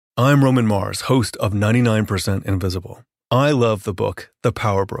I'm Roman Mars, host of 99% Invisible. I love the book, The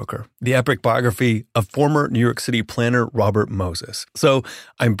Power Broker, the epic biography of former New York City planner Robert Moses. So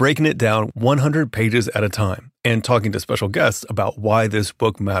I'm breaking it down 100 pages at a time and talking to special guests about why this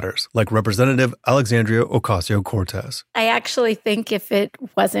book matters, like Representative Alexandria Ocasio-Cortez. I actually think if it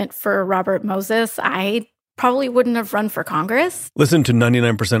wasn't for Robert Moses, I probably wouldn't have run for Congress. Listen to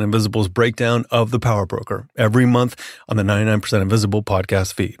 99% Invisible's breakdown of The Power Broker every month on the 99% Invisible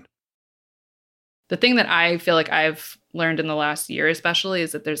podcast feed. The thing that I feel like I've learned in the last year especially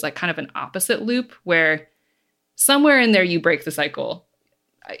is that there's like kind of an opposite loop where somewhere in there you break the cycle.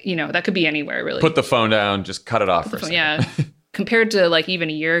 You know, that could be anywhere really. Put the phone down, just cut it off for a second. Yeah. Compared to like even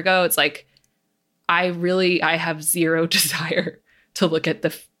a year ago, it's like I have zero desire to look at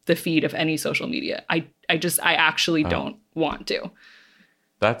the feed of any social media. I actually don't want to.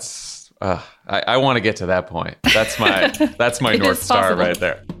 That's I want to get to that point. That's my North Star right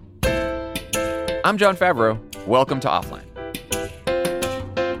there. I'm Jon Favreau. Welcome to Offline.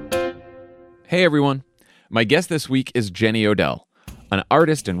 Hey everyone. My guest this week is Jenny Odell, an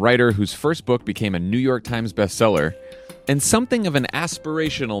artist and writer whose first book became a New York Times bestseller and something of an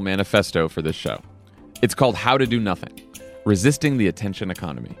aspirational manifesto for this show. It's called How to Do Nothing: Resisting the Attention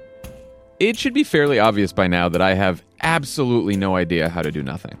Economy. It should be fairly obvious by now that I have absolutely no idea how to do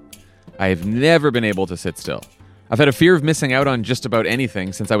nothing. I have never been able to sit still. I've had a fear of missing out on just about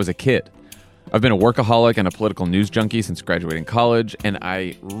anything since I was a kid. I've been a workaholic and a political news junkie since graduating college, and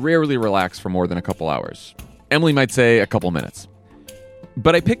I rarely relax for more than a couple hours. Emily might say a couple minutes.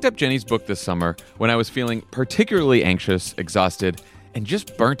 But I picked up Jenny's book this summer when I was feeling particularly anxious, exhausted, and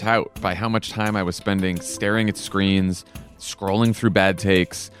just burnt out by how much time I was spending staring at screens, scrolling through bad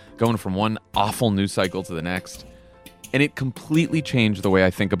takes, going from one awful news cycle to the next. And it completely changed the way I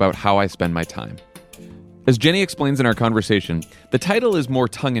think about how I spend my time. As Jenny explains in our conversation, the title is more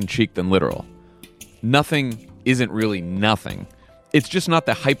tongue-in-cheek than literal. Nothing isn't really nothing. It's just not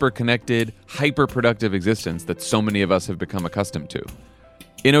the hyper-connected, hyper-productive existence that so many of us have become accustomed to.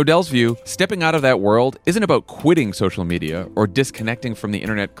 In Odell's view, stepping out of that world isn't about quitting social media or disconnecting from the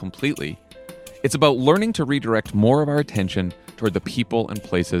internet completely. It's about learning to redirect more of our attention toward the people and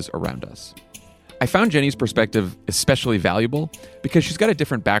places around us. I found Jenny's perspective especially valuable because she's got a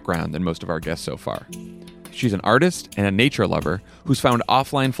different background than most of our guests so far. She's an artist and a nature lover who's found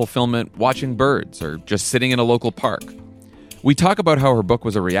offline fulfillment watching birds or just sitting in a local park. We talk about how her book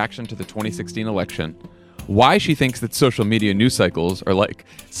was a reaction to the 2016 election, why she thinks that social media news cycles are like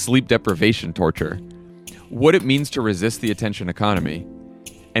sleep deprivation torture, what it means to resist the attention economy,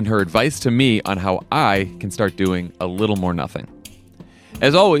 and her advice to me on how I can start doing a little more nothing.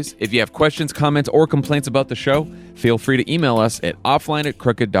 As always, if you have questions, comments, or complaints about the show, feel free to email us at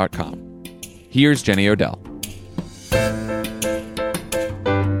offline@crooked.com. Here's Jenny Odell.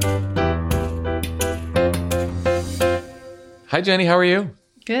 Hi, Jenny. How are you?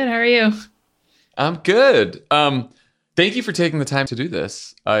 Good. How are you? I'm good. Thank you for taking the time to do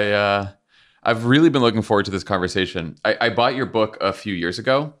this. I've really been looking forward to this conversation. I bought your book a few years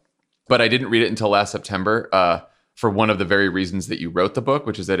ago, but I didn't read it until last September for one of the very reasons that you wrote the book,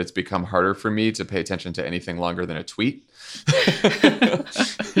 which is that it's become harder for me to pay attention to anything longer than a tweet.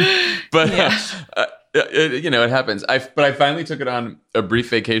 But it happens. But I finally took it on a brief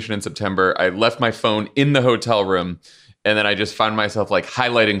vacation in September. I left my phone in the hotel room, and then I just found myself like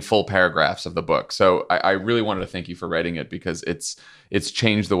highlighting full paragraphs of the book. So I really wanted to thank you for writing it because it's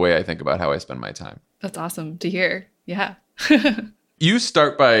changed the way I think about how I spend my time. That's awesome to hear. Yeah. You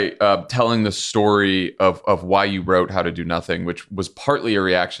start by telling the story of why you wrote How to Do Nothing, which was partly a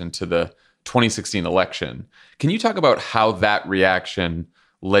reaction to the 2016 election. Can you talk about how that reaction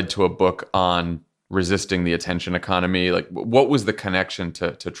led to a book on resisting the attention economy? Like, what was the connection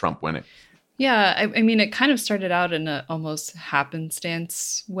to Trump winning? Yeah, I mean, it kind of started out in an almost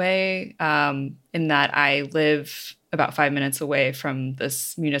happenstance way, in that I live about 5 minutes away from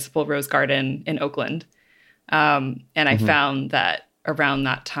this municipal rose garden in Oakland. And I found that around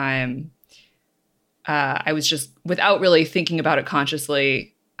that time, I was just, without really thinking about it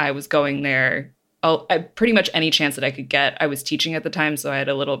consciously, I was going there pretty much any chance that I could get. I was teaching at the time, so I had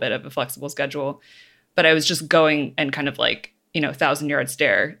a little bit of a flexible schedule. But I was just going and kind of like, 1,000-yard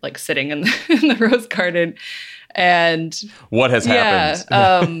stare, like sitting in the rose garden. And what has happened?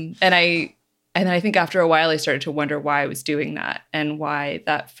 And then I think after a while, I started to wonder why I was doing that and why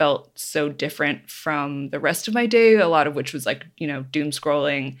that felt so different from the rest of my day, a lot of which was like, doom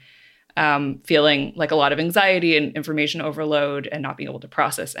scrolling, feeling like a lot of anxiety and information overload and not being able to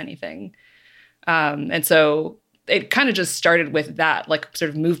process anything. And so it kind of just started with that, like sort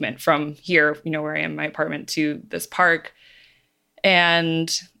of movement from here, where I am in my apartment to this park.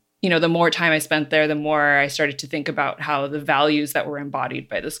 And the more time I spent there, the more I started to think about how the values that were embodied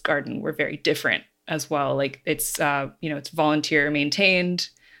by this garden were very different as well. Like it's, it's volunteer maintained.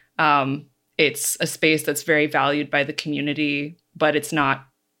 It's a space that's very valued by the community, but it's not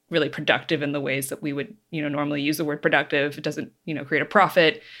really productive in the ways that we would, normally use the word productive. It doesn't, create a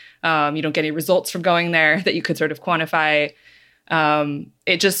profit. You don't get any results from going there that you could sort of quantify.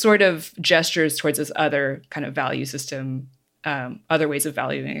 It just sort of gestures towards this other kind of value system, other ways of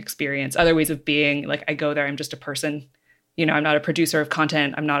valuing experience, other ways of being. Like I go there, I'm just a person. I'm not a producer of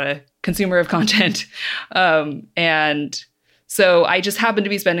content. I'm not a consumer of content. And so I just happened to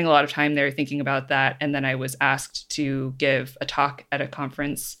be spending a lot of time there thinking about that. And then I was asked to give a talk at a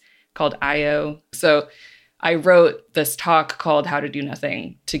conference called IO. So I wrote this talk called How to Do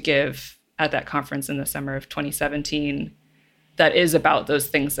Nothing to give at that conference in the summer of 2017. That is about those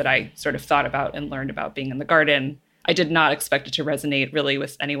things that I sort of thought about and learned about being in the garden. I did not expect it to resonate really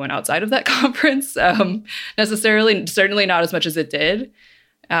with anyone outside of that conference necessarily, certainly not as much as it did.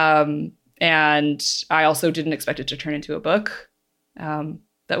 And I also didn't expect it to turn into a book.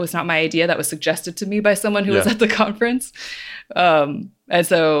 That was not my idea. That was suggested to me by someone who was at the conference. And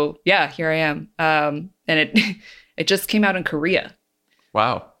so, here I am. And it just came out in Korea.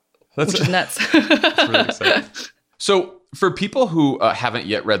 Wow. Which is nuts. That's really exciting. So for people who haven't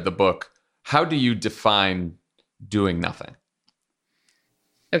yet read the book, how do you define doing nothing?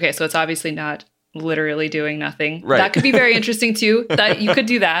 Okay, so it's obviously not literally doing nothing. Right. That could be very interesting too. That you could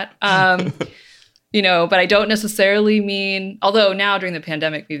do that. But I don't necessarily mean, although now during the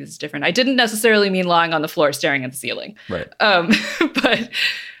pandemic, maybe this is different. I didn't necessarily mean lying on the floor staring at the ceiling. Right.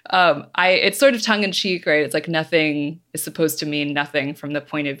 It's sort of tongue in cheek, right? It's like nothing is supposed to mean nothing from the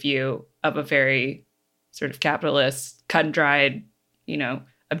point of view of a very sort of capitalist, cut and dried,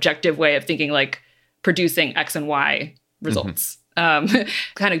 objective way of thinking, like producing X and Y results. Mm-hmm.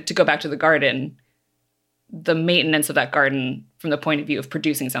 Kind of to go back to the garden, the maintenance of that garden from the point of view of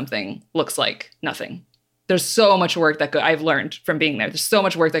producing something looks like nothing. There's so much work that I've learned from being there. There's so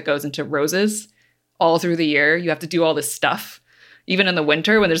much work that goes into roses all through the year. You have to do all this stuff, even in the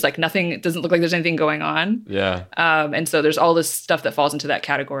winter when there's like nothing, it doesn't look like there's anything going on. Yeah. And so there's all this stuff that falls into that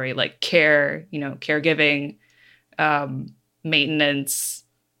category, like care, caregiving, maintenance.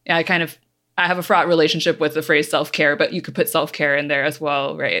 I have a fraught relationship with the phrase self-care, but you could put self-care in there as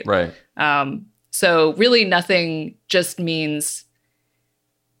well, right? Right. So really nothing just means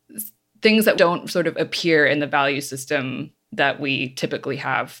things that don't sort of appear in the value system that we typically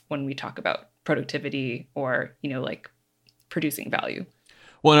have when we talk about productivity or, like producing value.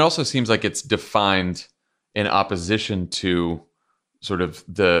 Well, it also seems like it's defined in opposition to sort of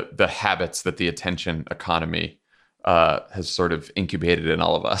the habits that the attention economy has sort of incubated in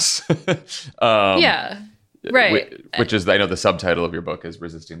all of us. Right. Which is, I know the subtitle of your book is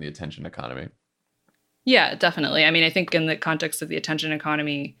Resisting the Attention Economy. Yeah, definitely. I mean, I think in the context of the attention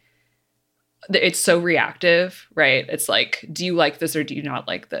economy, it's so reactive, right? It's like, do you like this or do you not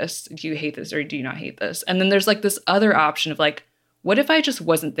like this? Do you hate this or do you not hate this? And then there's like this other option of like, what if I just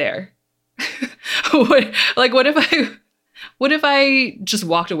wasn't there? What if I just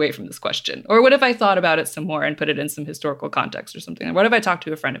walked away from this question? Or what if I thought about it some more and put it in some historical context or something? Or what if I talked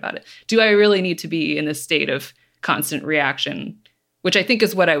to a friend about it? Do I really need to be in this state of constant reaction? Which I think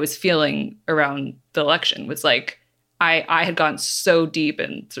is what I was feeling around the election, was like, I had gone so deep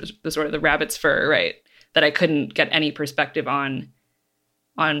in sort of the rabbit's fur, right, that I couldn't get any perspective on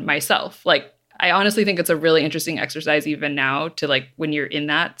myself. Like, I honestly think it's a really interesting exercise even now to, like, when you're in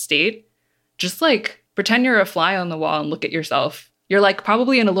that state, just like pretend you're a fly on the wall and look at yourself. You're like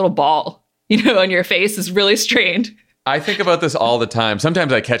probably in a little ball, and your face is really strained. I think about this all the time.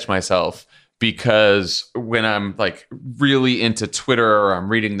 Sometimes I catch myself because when I'm like really into Twitter or I'm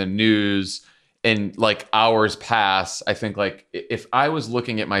reading the news and like hours pass, I think like if I was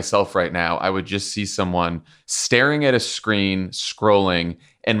looking at myself right now, I would just see someone staring at a screen, scrolling,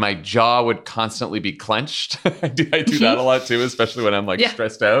 and my jaw would constantly be clenched. I do that a lot too, especially when I'm like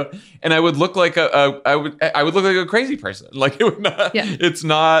stressed out. And I would look like I would look like a crazy person. Like it would not. Yeah. It's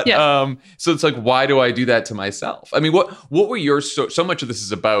not. Yeah. So it's like, why do I do that to myself? I mean, what were your so much of this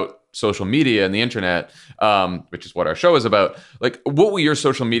is about social media and the internet, which is what our show is about. Like, what were your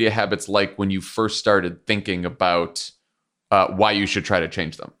social media habits like when you first started thinking about why you should try to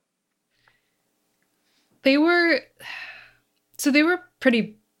change them? They were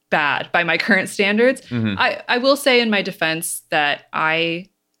pretty bad by my current standards. Mm-hmm. I will say in my defense that I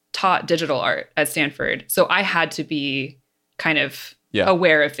taught digital art at Stanford. So I had to be kind of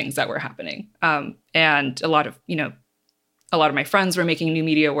aware of things that were happening. And a lot of my friends were making new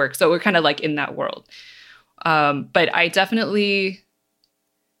media work. So we're kind of like in that world. But I definitely,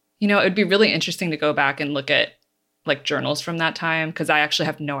 it'd be really interesting to go back and look at like journals from that time, because I actually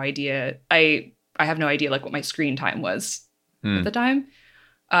have no idea. I have no idea like what my screen time was at the time.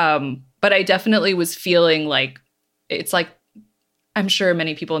 But I definitely was feeling like, it's like, I'm sure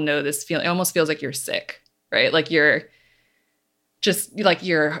many people know this feeling. It almost feels like you're sick, right? Like you're just like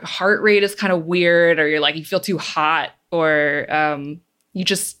your heart rate is kind of weird, or you're like, you feel too hot, or you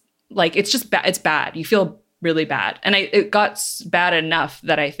just like, it's just bad. It's bad. You feel really bad. And it got bad enough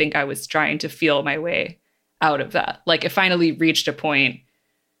that I think I was trying to feel my way out of that. Like it finally reached a point,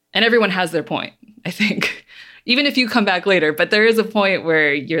 and everyone has their point, I think, even if you come back later, but there is a point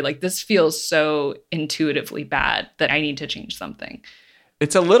where you're like, this feels so intuitively bad that I need to change something.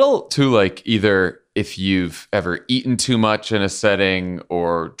 It's a little too like either if you've ever eaten too much in a setting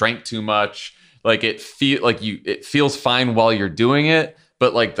or drank too much, like it feels fine while you're doing it,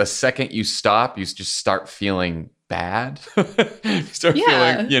 but like the second you stop, you just start feeling bad. You start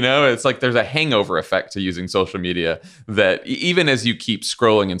feeling, it's like there's a hangover effect to using social media that even as you keep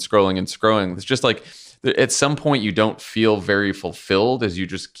scrolling and scrolling and scrolling, it's just like at some point you don't feel very fulfilled as you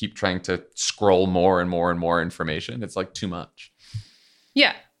just keep trying to scroll more and more and more information. It's like too much.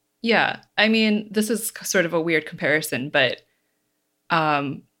 Yeah. Yeah. I mean, this is sort of a weird comparison, but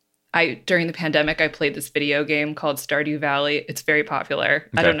during the pandemic, I played this video game called Stardew Valley. It's very popular. Okay.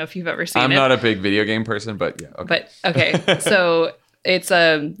 I don't know if you've ever seen it. I'm not a big video game person, but yeah. Okay. But okay. So it's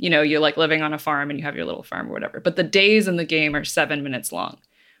you're like living on a farm and you have your little farm or whatever. But the days in the game are 7 minutes long,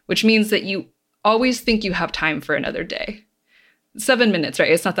 which means that you always think you have time for another day. 7 minutes,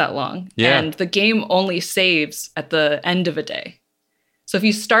 right? It's not that long. Yeah. And the game only saves at the end of a day. So if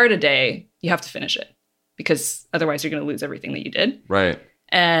you start a day, you have to finish it, because otherwise you're going to lose everything that you did. Right.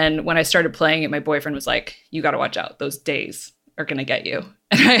 And when I started playing it, my boyfriend was like, you got to watch out. Those days are going to get you.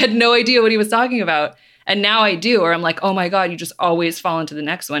 And I had no idea what he was talking about. And now I do, or I'm like, oh my God, you just always fall into the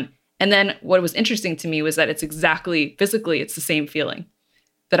next one. And then what was interesting to me was that it's exactly, physically, it's the same feeling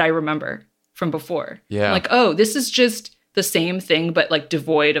that I remember from before. Yeah. I'm like, oh, this is just the same thing, but like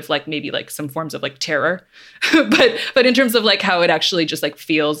devoid of like maybe like some forms of like terror. but in terms of like how it actually just like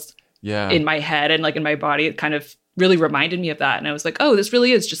feels in my head and like in my body, it kind of really reminded me of that. And I was like, oh, this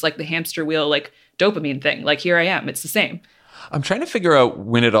really is just like the hamster wheel, like dopamine thing. Like here I am. It's the same. I'm trying to figure out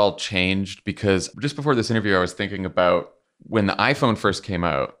when it all changed, because just before this interview, I was thinking about when the iPhone first came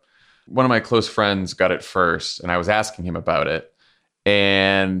out. One of my close friends got it first, and I was asking him about it.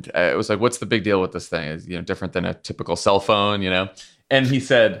 And it was like, what's the big deal with this thing? It's, different than a typical cell phone, And he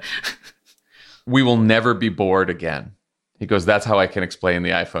said, we will never be bored again. He goes, that's how I can explain the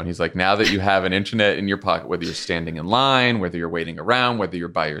iPhone. He's like, now that you have an internet in your pocket, whether you're standing in line, whether you're waiting around, whether you're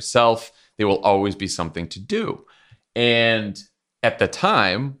by yourself, there will always be something to do. And at the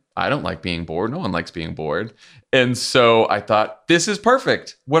time, I don't like being bored. No one likes being bored. And so I thought, this is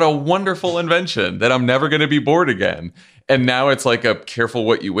perfect. What a wonderful invention that I'm never going to be bored again. And now it's like a careful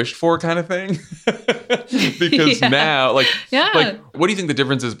what you wished for kind of thing. Because now, like, what do you think the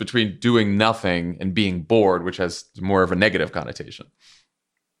difference is between doing nothing and being bored, which has more of a negative connotation?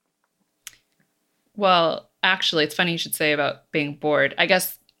 Well, actually, it's funny you should say about being bored. I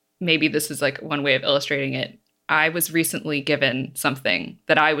guess maybe this is like one way of illustrating it. I was recently given something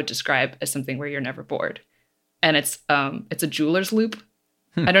that I would describe as something where you're never bored. And it's a jeweler's loop.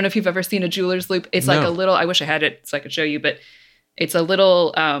 I don't know if you've ever seen a jeweler's loop. It's like a little, I wish I had it so I could show you, but it's a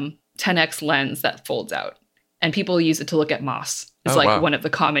little 10x lens that folds out. And people use it to look at moss. It's one of the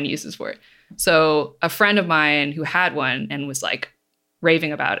common uses for it. So a friend of mine who had one and was like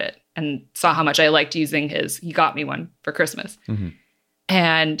raving about it and saw how much I liked using his, he got me one for Christmas. Mm-hmm.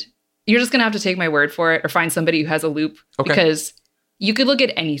 And you're just going to have to take my word for it or find somebody who has a loop, because you could look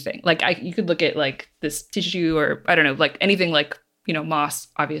at anything. Like you could look at like this tissue, or I don't know, like anything like, moss,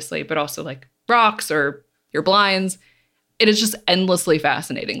 obviously, but also like rocks or your blinds. It is just endlessly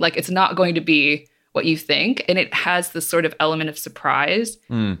fascinating. Like it's not going to be what you think. And it has this sort of element of surprise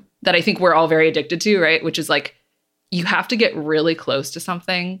that I think we're all very addicted to, right? Which is like, you have to get really close to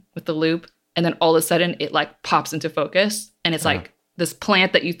something with the loop. And then all of a sudden it like pops into focus. And it's like this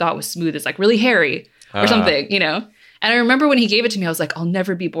plant that you thought was smooth is like really hairy or something, And I remember when he gave it to me, I was like, I'll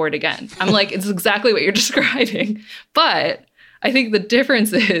never be bored again. I'm like, it's exactly what you're describing. But I think the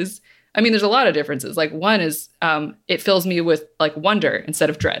difference is, I mean, there's a lot of differences. Like one is it fills me with like wonder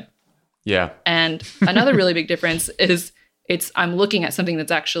instead of dread. Yeah. And another really big difference is I'm looking at something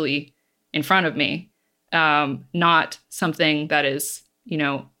that's actually in front of me, not something that is,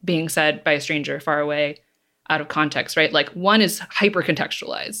 being said by a stranger far away out of context, right? Like one is hyper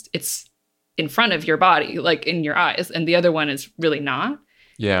contextualized. It's in front of your body, like in your eyes. And the other one is really not.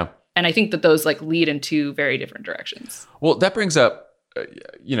 Yeah. And I think that those like lead in two very different directions. Well, that brings up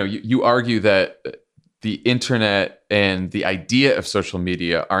you argue that the internet and the idea of social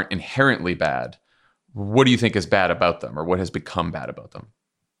media aren't inherently bad. What do you think is bad about them, or what has become bad about them?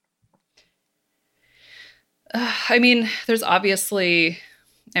 I mean, there's obviously,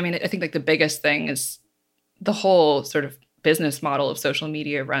 I think like the biggest thing is the whole sort of business model of social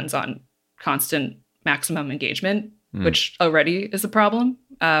media runs on constant maximum engagement, which already is a problem.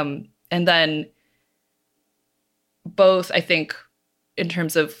 And then both, I think, in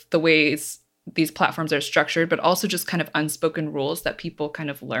terms of the ways these platforms are structured, but also just kind of unspoken rules that people kind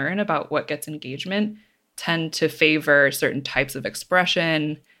of learn about what gets engagement, tend to favor certain types of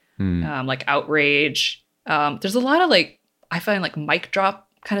expression, like outrage. There's a lot of like, I find like mic drop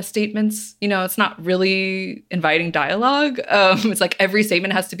kind of statements. It's not really inviting dialogue. It's like every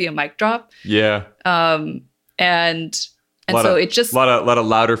statement has to be a mic drop. Yeah. And so it just a lot of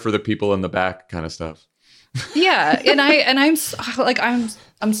louder for the people in the back kind of stuff. Yeah,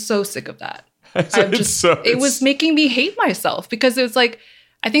 I'm so sick of that. It was making me hate myself, because it was like,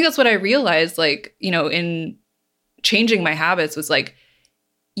 I think that's what I realized, like, in changing my habits, was like,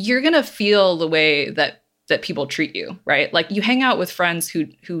 you're going to feel the way that people treat you, right? Like, you hang out with friends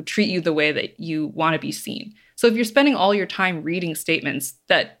who treat you the way that you want to be seen. So if you're spending all your time reading statements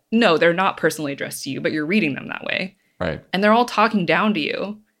that, no, they're not personally addressed to you, but you're reading them that way. Right. And they're all talking down to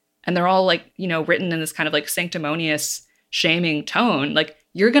you, and they're all like, written in this kind of like sanctimonious shaming tone, like,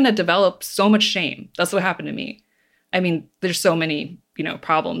 you're going to develop so much shame. That's what happened to me. I mean, there's so many,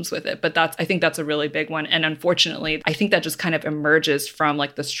 problems with it, but I think that's a really big one. And unfortunately, I think that just kind of emerges from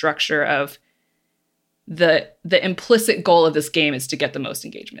like the structure of the implicit goal of this game is to get the most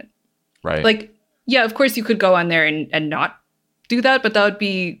engagement. Right. Like, yeah, of course you could go on there and not do that, but that would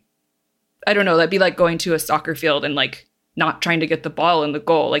be, I don't know, that'd be like going to a soccer field and like not trying to get the ball in the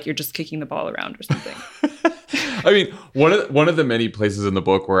goal, like you're just kicking the ball around or something. I mean, one of the many places in the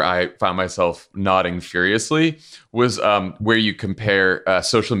book where I found myself nodding furiously was where you compare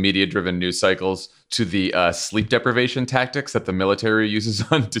social media-driven news cycles to the sleep deprivation tactics that the military uses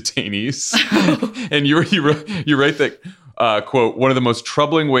on detainees. And you write that, quote, one of the most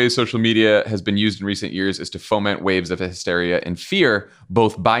troubling ways social media has been used in recent years is to foment waves of hysteria and fear,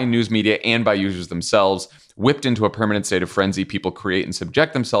 both by news media and by users themselves. Whipped into a permanent state of frenzy, people create and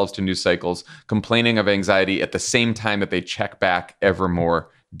subject themselves to news cycles, complaining of anxiety at the same time that they check back ever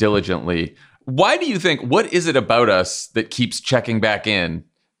more diligently. Why do you think, what is it about us that keeps checking back in,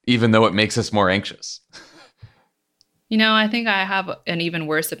 even though it makes us more anxious? I think I have an even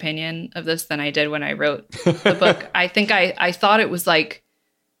worse opinion of this than I did when I wrote the book. I think I thought it was like,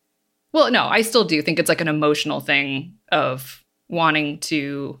 well, no, I still do think it's like an emotional thing of wanting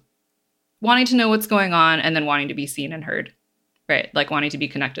to know what's going on and then wanting to be seen and heard, right? Like wanting to be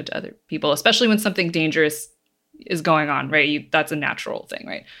connected to other people, especially when something dangerous is going on, right? That's a natural thing,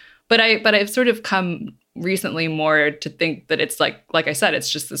 right? But I've sort of come recently more to think that it's like I said,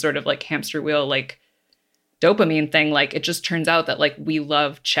 it's just the sort of like hamster wheel, like dopamine thing. Like it just turns out that like we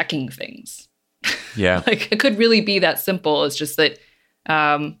love checking things. Yeah. Like it could really be that simple. It's just that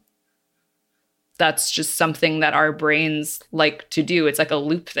that's just something that our brains like to do. It's like a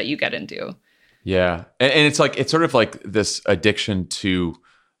loop that you get into. Yeah. And it's sort of like this addiction to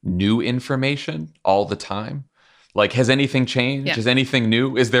new information all the time. Like, has anything changed? Yeah. Is anything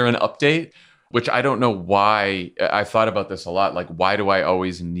new? Is there an update? Which I don't know why. I've thought about this a lot. Like, why do I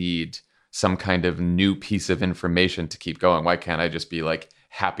always need some kind of new piece of information to keep going? Why can't I just be like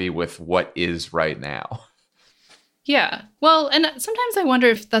happy with what is right now? Yeah. Well, and sometimes I wonder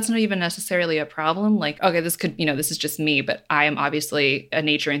if that's not even necessarily a problem. Like, okay, this is just me, but I am obviously a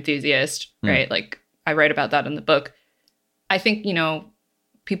nature enthusiast, right? Like I write about that in the book. I think,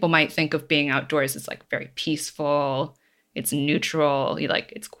 people might think of being outdoors as like very peaceful. It's neutral.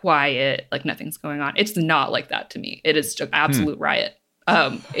 It's quiet, like nothing's going on. It's not like that to me. It is just absolute riot.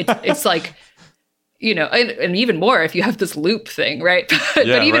 It's like, and even more if you have this loop thing, right? But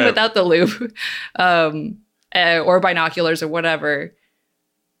even without the loop, or binoculars or whatever,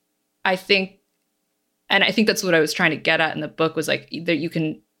 I think that's what I was trying to get at in the book, was like that you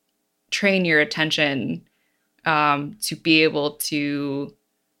can train your attention to be able to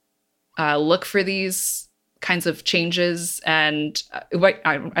look for these kinds of changes. And I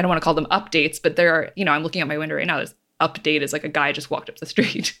don't want to call them updates, but there are, I'm looking at my window right now. This update is like a guy just walked up the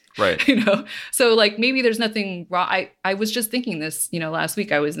street. Right. So like maybe there's nothing wrong. I was just thinking this, last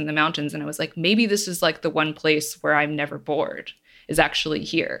week I was in the mountains and I was like, maybe this is like the one place where I'm never bored, is actually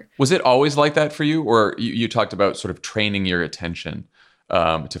here. Was it always like that for you? Or you talked about sort of training your attention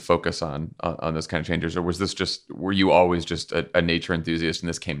to focus on those kind of changes? Or were you always just a nature enthusiast and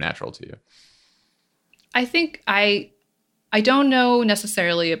this came natural to you? I think I I don't know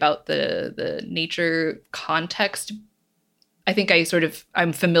necessarily about the nature context. I think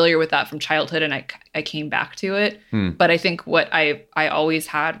I'm familiar with that from childhood, and I came back to it. But I think what I always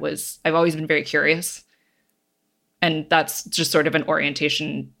had was I've always been very curious. And that's just sort of an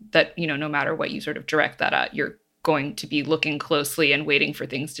orientation that, no matter what you sort of direct that at, you're going to be looking closely and waiting for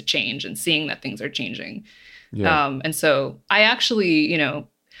things to change and seeing that things are changing. Yeah. And so I actually,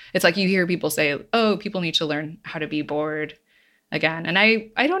 it's like you hear people say, oh, people need to learn how to be bored again. And I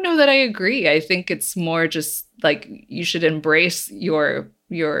don't know that I agree. I think it's more just like you should embrace your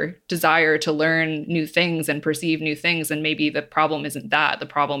desire to learn new things and perceive new things. And maybe the problem isn't that. The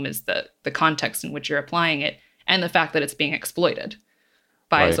problem is the context in which you're applying it and the fact that it's being exploited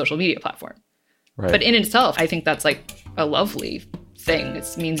by a social media platform. Right. But in itself, I think that's like a lovely thing.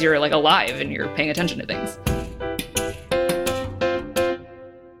 It means you're like alive and you're paying attention to things.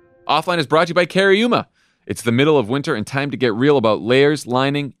 Offline is brought to you by Cariuma. It's the middle of winter and time to get real about layers,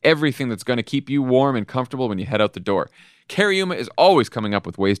 lining, everything that's going to keep you warm and comfortable when you head out the door. Cariuma is always coming up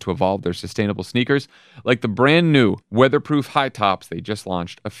with ways to evolve their sustainable sneakers, like the brand new weatherproof high tops they just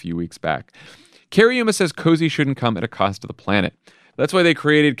launched a few weeks back. Cariuma says cozy shouldn't come at a cost to the planet. That's why they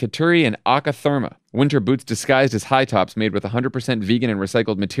created Katuri and Akatherma, winter boots disguised as high tops made with 100% vegan and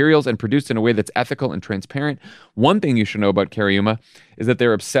recycled materials and produced in a way that's ethical and transparent. One thing you should know about Cariuma is that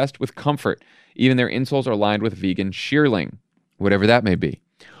they're obsessed with comfort. Even their insoles are lined with vegan shearling, whatever that may be.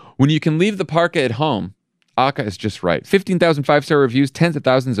 When you can leave the parka at home, Aka is just right. 15,000 5-star reviews, tens of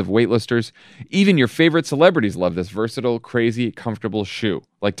thousands of waitlisters. Even your favorite celebrities love this versatile, crazy, comfortable shoe,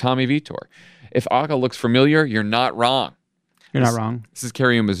 like Tommy Vitor. If Aka looks familiar, you're not wrong. You're not wrong. This is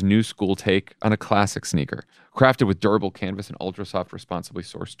Cariuma's new school take on a classic sneaker, crafted with durable canvas and ultra-soft, responsibly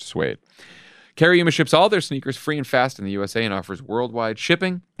sourced suede. Cariuma ships all their sneakers free and fast in the USA and offers worldwide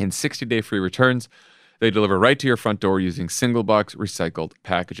shipping and 60-day free returns. They deliver right to your front door using single-box recycled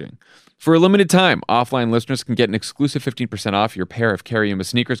packaging. For a limited time, Offline listeners can get an exclusive 15% off your pair of Cariuma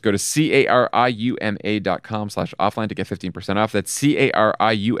sneakers. Go to cariuma.com/offline to get 15% off. That's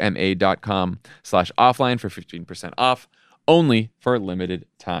cariuma.com/offline for 15% off, only for a limited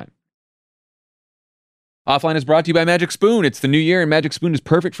time. Offline is brought to you by Magic Spoon. It's the new year, and Magic Spoon is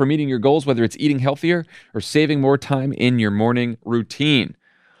perfect for meeting your goals, whether it's eating healthier or saving more time in your morning routine.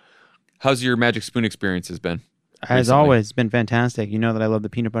 How's your Magic Spoon experiences been? As recently? always, it's been fantastic. You know that I love the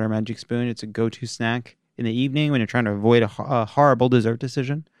peanut butter Magic Spoon. It's a go-to snack in the evening when you're trying to avoid a horrible dessert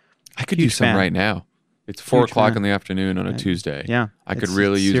decision. I could Huge use some fan. right now. It's 4 Huge o'clock fan. in the afternoon on a Tuesday. Yeah. I could It's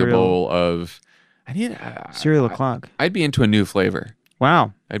really use a cereal. bowl of... Cereal o'clock. I'd be into a new flavor.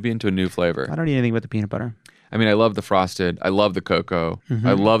 Wow. I'd be into a new flavor. I don't eat anything but the peanut butter. I mean, I love the frosted. I love the cocoa. Mhm.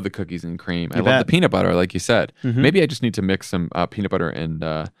 I love the cookies and cream. I You love the bet. peanut butter, like you said. Mhm. Maybe I just need to mix some peanut butter and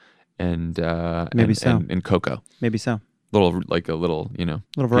Maybe so. and cocoa. Maybe so. A little Little peanut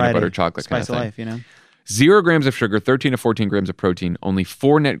variety. butter chocolate Spice kind of thing. life, you know? 0 grams of sugar, 13 to 14 grams of protein, only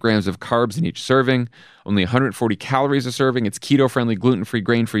 4 net grams of carbs in each serving, only 140 calories a serving. It's keto-friendly, gluten-free,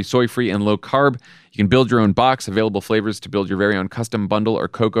 grain-free, soy-free, and low-carb. You can build your own box, available flavors to build your very own custom bundle or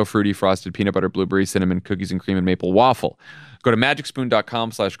cocoa, fruity, frosted, peanut butter, blueberry, cinnamon, cookies and cream, and maple waffle. Go to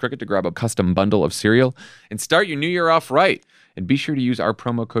magicspoon.com/cricket to grab a custom bundle of cereal and start your new year off right. And be sure to use our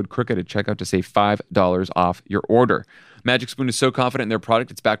promo code CRICKET at checkout to save $5 off your order. Magic Spoon is so confident in their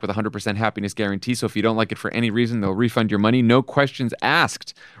product, it's backed with a 100% happiness guarantee. So if you don't like it for any reason, they'll refund your money. No questions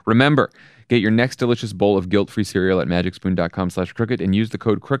asked. Remember, get your next delicious bowl of guilt-free cereal at magicspoon.com/cricket and use the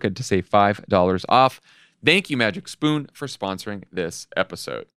code CRICKET to save $5 off. Thank you, Magic Spoon, for sponsoring this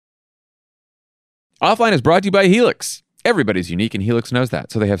episode. Offline is brought to you by Helix. Everybody's unique, and Helix knows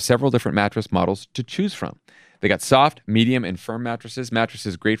that. So they have several different mattress models to choose from. They got soft, medium, and firm mattresses.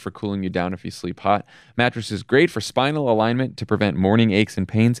 Mattresses great for cooling you down if you sleep hot. Mattresses great for spinal alignment to prevent morning aches and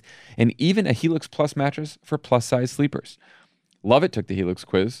pains. And even a Helix Plus mattress for plus-size sleepers. Love it took the Helix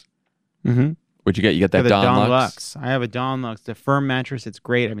quiz. Mm-hmm. What'd you get? You got that the Dawn Lux? I have a Dawn Lux. The firm mattress. It's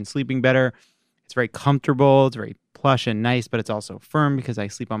great. I've been sleeping better. It's very comfortable. It's very plush and nice, but it's also firm because I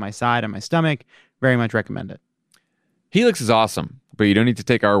sleep on my side and my stomach. Very much recommend it. Helix is awesome, but you don't need to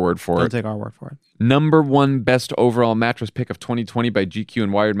take our word for Don't it. take our word for it. Number 1 best overall mattress pick of 2020 by GQ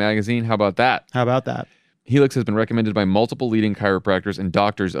and Wired Magazine. How about that? How about that? Helix has been recommended by multiple leading chiropractors and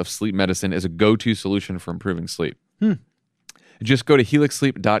doctors of sleep medicine as a go-to solution for improving sleep. Just go to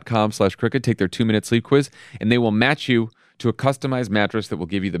helixsleep.com/cricket, take their 2-minute sleep quiz, and they will match you to a customized mattress that will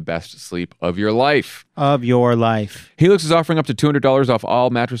give you the best sleep of your life. Of your life. Helix is offering up to $200 off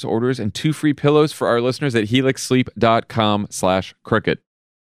all mattress orders and 2 free pillows for our listeners at helixsleep.com/cricket.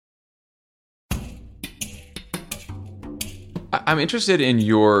 I'm interested in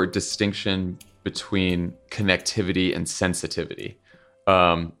your distinction between connectivity and sensitivity.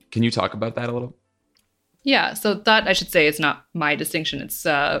 Can you talk about that a little? Yeah, so that, I should say, is not my distinction. It's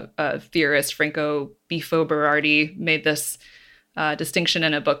a theorist, Franco Bifo Berardi, made this distinction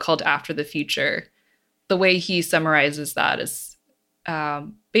in a book called After the Future. The way he summarizes that is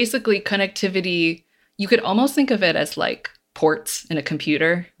basically connectivity. You could almost think of it as like ports in a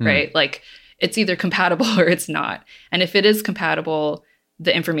computer, right? Like it's either compatible or it's not. And if it is compatible,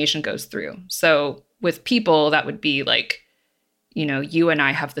 the information goes through. So with people, that would be like, you and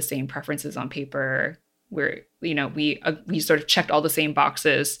I have the same preferences on paper. We're, we sort of checked all the same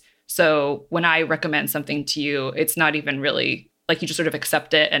boxes. So when I recommend something to you, it's not even really like you just sort of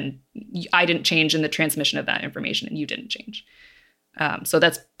accept it, and I didn't change in the transmission of that information and you didn't change. So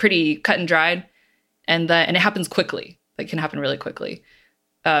that's pretty cut and dried. And it happens quickly. It can happen really quickly.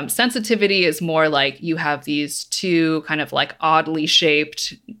 Sensitivity is more like you have these two kind of like oddly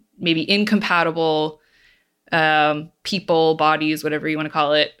shaped, maybe incompatible people, bodies, whatever you want to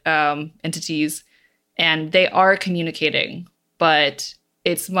call it, entities, and they are communicating, but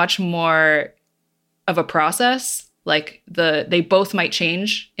it's much more of a process. Like they both might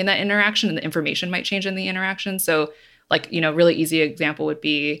change in that interaction, and the information might change in the interaction. So like, really easy example would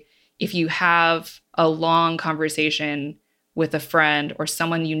be if you have a long conversation with a friend or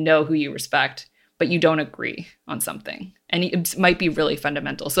someone who you respect, but you don't agree on something. And it might be really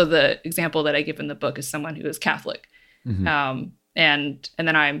fundamental. So the example that I give in the book is someone who is Catholic. Mm-hmm. And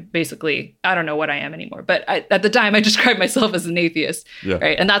then I'm basically, I don't know what I am anymore. But at the time, I described myself as an atheist,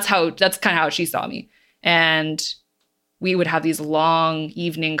 right? And that's kind of how she saw me. And we would have these long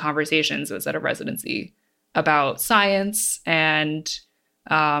evening conversations. It was at a residency about science and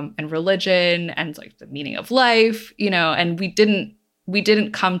religion and like the meaning of life, and we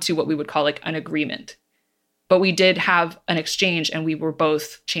didn't come to what we would call like an agreement, but we did have an exchange and we were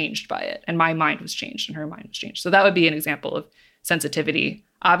both changed by it. And my mind was changed and her mind was changed. So that would be an example of sensitivity,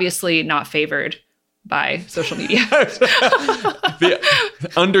 obviously not favored by social media. The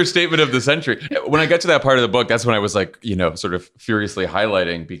understatement of the century. When I got to that part of the book, that's when I was like, sort of furiously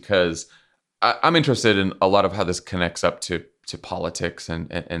highlighting, because I'm interested in a lot of how this connects up to politics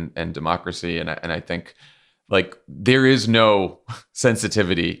and democracy. And I think like there is no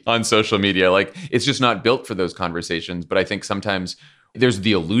sensitivity on social media. Like it's just not built for those conversations. But I think sometimes there's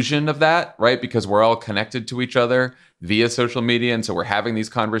the illusion of that, right? Because we're all connected to each other via social media. And so we're having these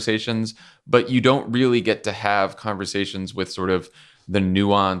conversations, but you don't really get to have conversations with sort of the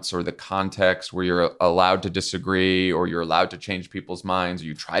nuance or the context where you're allowed to disagree or you're allowed to change people's minds or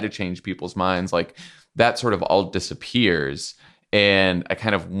you try to change people's minds. Like that sort of all disappears. And I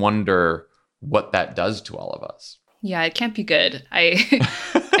kind of wonder what that does to all of us. Yeah, it can't be good. I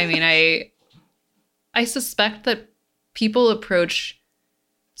mean, I suspect that people approach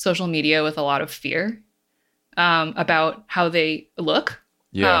social media with a lot of fear about how they look.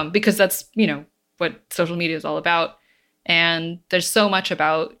 Yeah. Because that's, what social media is all about. And there's so much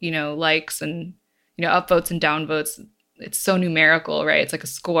about, likes and, upvotes and downvotes. It's so numerical, right? It's like a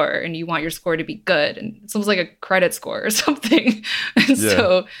score and you want your score to be good. And it's almost like a credit score or something. And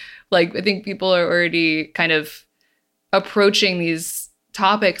so like, I think people are already kind of approaching these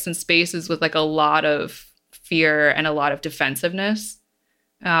topics and spaces with like a lot of fear and a lot of defensiveness.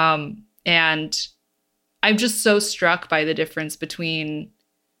 And I'm just so struck by the difference between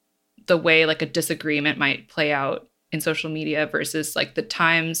the way like a disagreement might play out in social media versus like the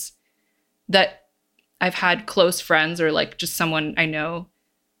times that I've had close friends or like just someone I know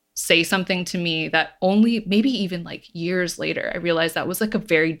say something to me that only maybe even like years later, I realized that was like a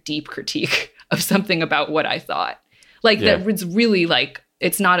very deep critique of something about what I thought. Like that was really like,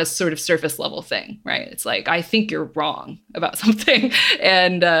 it's not a sort of surface level thing, right? It's like, I think you're wrong about something.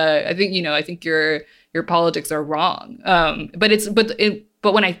 And I think your politics are wrong.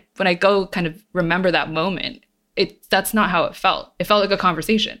 But when I go kind of remember that moment, that's not how it felt. It felt like a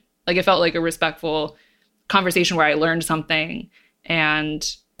conversation. Like it felt like a respectful conversation where I learned something. And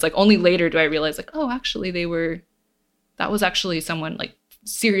it's like only later do I realize like, oh, actually that was actually someone like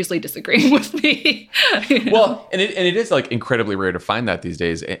seriously disagreeing with me. Well, and it is like incredibly rare to find that these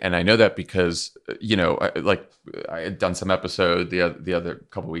days. And I know that because, I had done some episode the other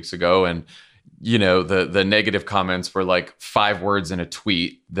couple of weeks ago, and the negative comments were like 5 words in a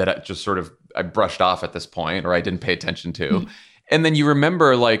tweet that I brushed off at this point, or I didn't pay attention to. Mm-hmm. And then you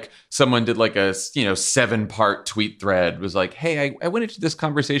remember like someone did like a 7-part tweet thread, was like, hey, I went into this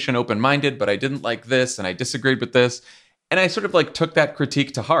conversation open-minded, but I didn't like this and I disagreed with this. And I sort of like took that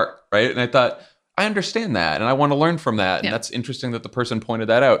critique to heart, right? And I thought, I understand that and I want to learn from that. And that's interesting that the person pointed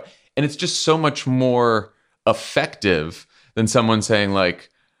that out. And it's just so much more effective than someone saying like,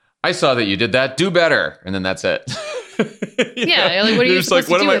 I saw that you did that. Do better. And then that's it. Yeah, like, what are you You're just supposed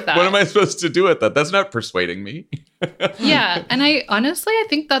to do with that? What am I supposed to do with that? That's not persuading me. Yeah, and I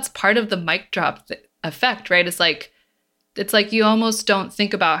think that's part of the mic drop effect, right? It's like you almost don't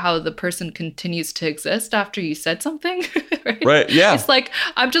think about how the person continues to exist after you said something. Right. Yeah. It's like,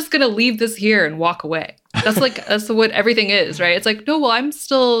 I'm just going to leave this here and walk away. That's what everything is, right? It's like, no, well, I'm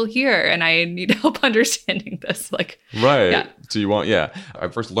still here and I need help understanding this. Like, right. Yeah. So you want, yeah. I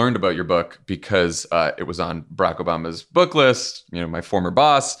first learned about your book because it was on Barack Obama's book list, my former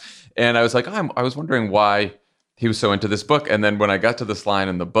boss. And I was like, I was wondering why he was so into this book. And then when I got to this line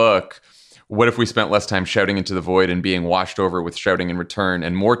in the book, what if we spent less time shouting into the void and being washed over with shouting in return,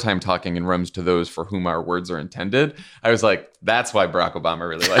 and more time talking in rooms to those for whom our words are intended? I was like, that's why Barack Obama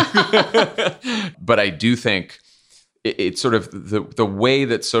really liked me. But I do think it's sort of the way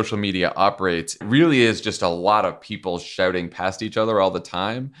that social media operates really is just a lot of people shouting past each other all the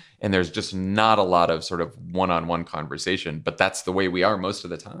time. And there's just not a lot of sort of one-on-one conversation. But that's the way we are most of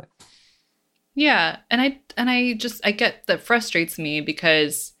the time. Yeah. And I get that frustrates me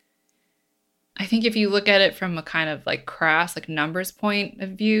because I think if you look at it from a kind of like crass, like numbers point of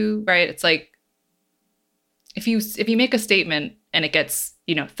view, right? It's like if you make a statement and it gets,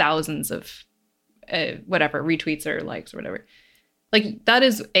 thousands of whatever retweets or likes or whatever, like that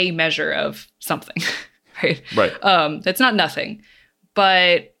is a measure of something, right? Right. That's not nothing.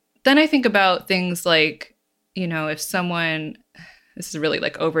 But then I think about things like, if someone, this is a really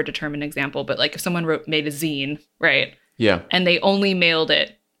like overdetermined example, but like if someone made a zine, right? Yeah. And they only mailed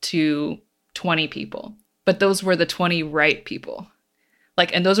it to 20 people, but those were the 20 right people.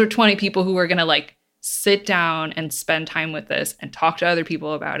 Like, and those are 20 people who are going to like sit down and spend time with this and talk to other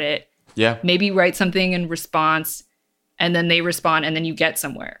people about it. Yeah. Maybe write something in response and then they respond and then you get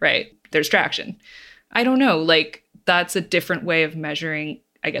somewhere, right? There's traction. I don't know. Like that's a different way of measuring,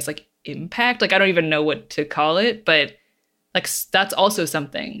 I guess, like impact. Like I don't even know what to call it, but like that's also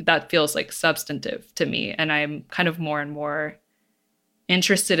something that feels like substantive to me. And I'm kind of more and more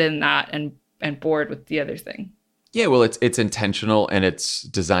interested in that and bored with the other thing. Yeah, well, it's intentional and it's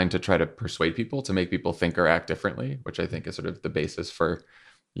designed to try to persuade people, to make people think or act differently, which I think is sort of the basis for,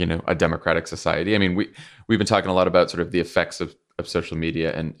 a democratic society. I mean, we've been talking a lot about sort of the effects of social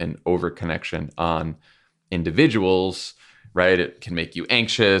media and over-connection on individuals, right? It can make you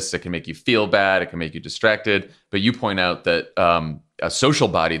anxious, it can make you feel bad, it can make you distracted. But you point out that a social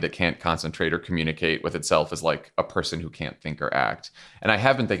body that can't concentrate or communicate with itself is like a person who can't think or act. And I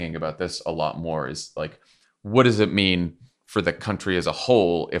have been thinking about this a lot more, is like, what does it mean for the country as a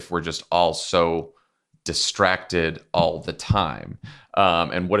whole if we're just all so distracted all the time?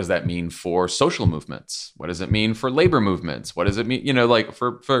 And what does that mean for social movements? What does it mean for labor movements? What does it mean, like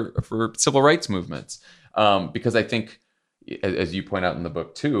for civil rights movements? Because I think, as you point out in the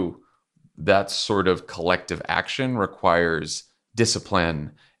book too, that sort of collective action requires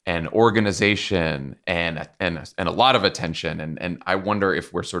discipline and organization and a lot of attention. And I wonder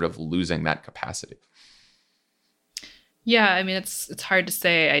if we're sort of losing that capacity. Yeah, I mean, it's hard to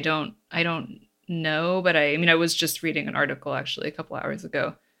say. I don't know, but I was just reading an article actually a couple hours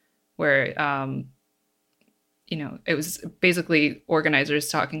ago where, it was basically organizers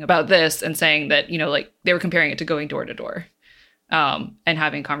talking about this and saying that, like they were comparing it to going door to door, and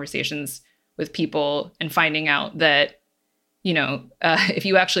having conversations with people and finding out that, if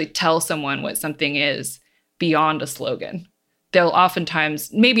you actually tell someone what something is beyond a slogan, they'll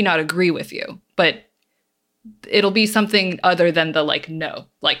oftentimes maybe not agree with you, but it'll be something other than the like, no,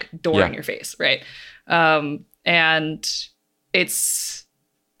 like door in your face. Right. And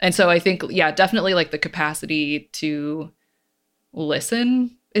so I think, yeah, definitely like the capacity to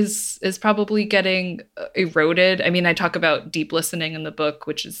listen is probably getting eroded. I mean, I talk about deep listening in the book,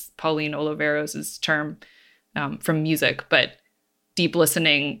 which is Pauline Oliveros' term from music, but deep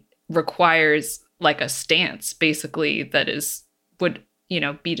listening requires like a stance basically that would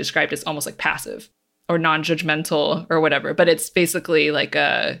be described as almost like passive or non-judgmental or whatever. But it's basically like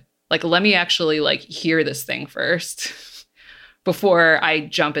let me actually like hear this thing first before I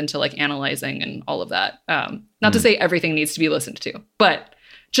jump into like analyzing and all of that. Not to say everything needs to be listened to, but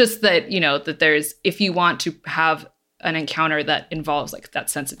just that, that there's, if you want to have an encounter that involves like that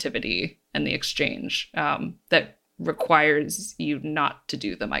sensitivity and the exchange, that requires you not to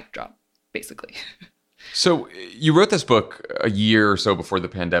do the mic drop, basically. So you wrote this book a year or so before the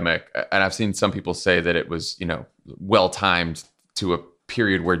pandemic, and I've seen some people say that it was, well-timed to a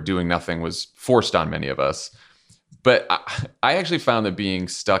period where doing nothing was forced on many of us. But I actually found that being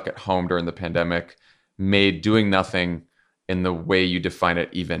stuck at home during the pandemic made doing nothing in the way you define it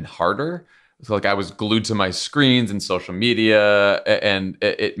even harder. So like I was glued to my screens and social media, and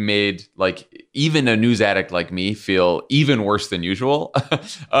it made like even a news addict like me feel even worse than usual.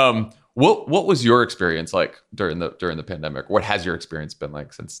 What was your experience like during the pandemic? What has your experience been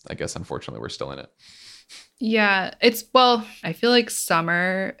like since, I guess, unfortunately, we're still in it? Yeah, I feel like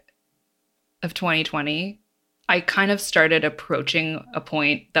summer of 2020, I kind of started approaching a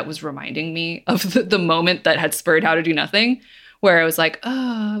point that was reminding me of the moment that had spurred How to Do Nothing, where I was like,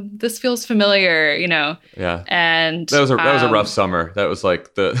 oh, this feels familiar, Yeah. And that was a rough summer. That was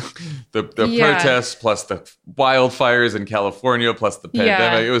like the protests plus the wildfires in California plus the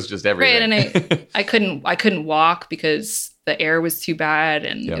pandemic. Yeah. It was just everything. Right, and I couldn't walk because the air was too bad,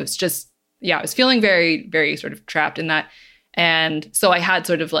 and it was just I was feeling very, very sort of trapped in that. And so I had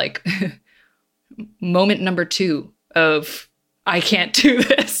sort of like moment number 2 of I can't do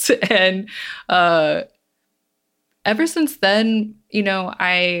this. And ever since then,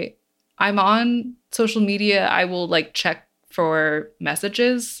 I'm on social media. I will like check for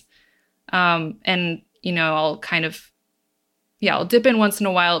messages. And, I'll kind of, I'll dip in once in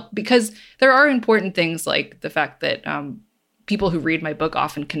a while because there are important things like the fact that people who read my book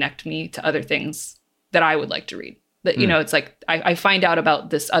often connect me to other things that I would like to read. That, it's like I find out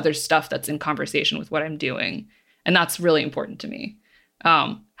about this other stuff that's in conversation with what I'm doing. And that's really important to me.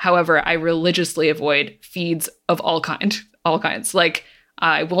 However, I religiously avoid feeds of all kinds. Like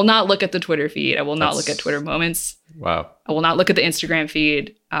I will not look at the Twitter feed. I will not look at Twitter moments. Wow. I will not look at the Instagram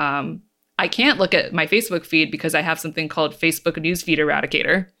feed. I can't look at my Facebook feed because I have something called Facebook Newsfeed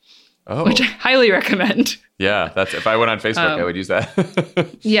Eradicator, which I highly recommend. Yeah, if I went on Facebook, I would use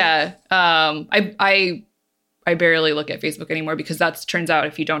that. Yeah. I barely look at Facebook anymore because that turns out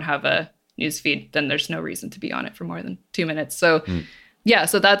if you don't have a news feed, then there's no reason to be on it for more than 2 minutes. So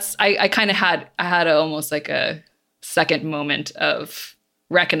so that's, I kind of had almost like a second moment of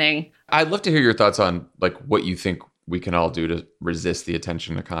reckoning. I'd love to hear your thoughts on like what you think we can all do to resist the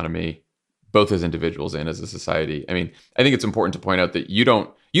attention economy, both as individuals and as a society. I mean, I think it's important to point out that you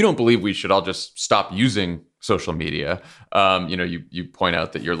don't believe we should all just stop using social media. You point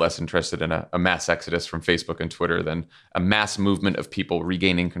out that you're less interested in a mass exodus from Facebook and Twitter than a mass movement of people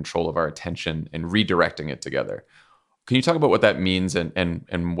regaining control of our attention and redirecting it together. Can you talk about what that means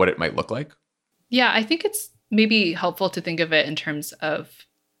and what it might look like? Yeah, I think it's maybe helpful to think of it in terms of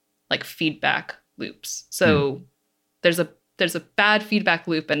like feedback loops. So there's a bad feedback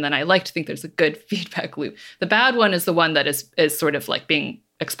loop, and then I like to think there's a good feedback loop. The bad one is the one that is sort of like being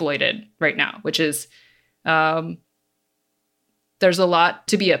exploited right now, which is there's a lot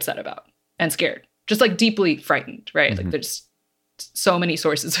to be upset about and scared, just like deeply frightened, right? Like there's so many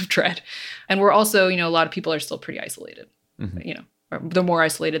sources of dread. And we're also, a lot of people are still pretty isolated, or they're more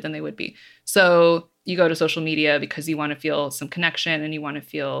isolated than they would be. So you go to social media because you want to feel some connection and you want to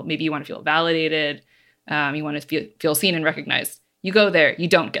feel validated. You want to feel seen and recognized. You go there, you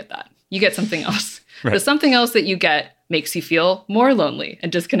don't get that. You get something else. Right. The something else that you get makes you feel more lonely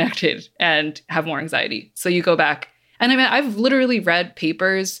and disconnected and have more anxiety. So you go back. And I mean, I've literally read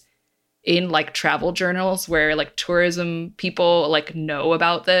papers in like travel journals where like tourism people like know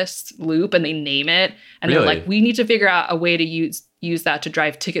about this loop and they name it. And they're like, we need to figure out a way to use that to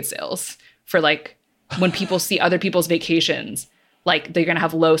drive ticket sales for like when people see other people's vacations, like they're going to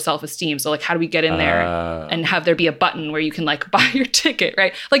have low self-esteem. So like, how do we get in there and have there be a button where you can like buy your ticket,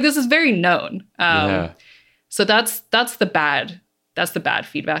 right? Like this is very known. So that's the bad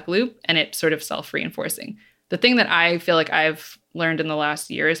feedback loop, and it's sort of self-reinforcing. The thing that I feel like I've learned in the last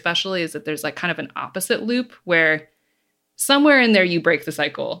year especially is that there's like kind of an opposite loop where somewhere in there you break the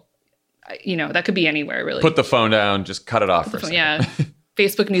cycle. That could be anywhere really. Put the phone down, just cut it off for a second. Yeah.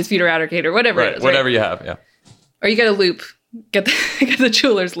 Facebook Newsfeed Eradicator, whatever it is. Whatever you have, yeah. Or you get a loop, get the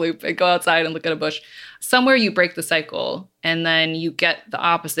jeweler's loop and go outside and look at a bush. Somewhere you break the cycle, and then you get the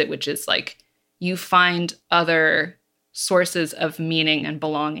opposite, which is like you find other sources of meaning and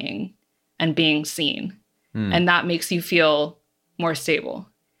belonging and being seen. And that makes you feel more stable.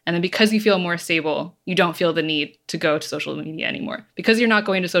 And then because you feel more stable, you don't feel the need to go to social media anymore. Because you're not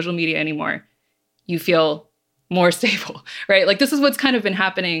going to social media anymore, you feel more stable, right? Like this is what's kind of been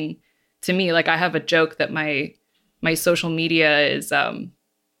happening to me. Like I have a joke that my social media is, on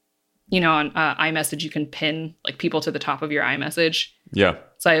iMessage, you can pin like people to the top of your iMessage. Yeah.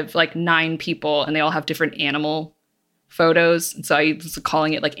 So I have like 9 people and they all have different animal photos. And so I was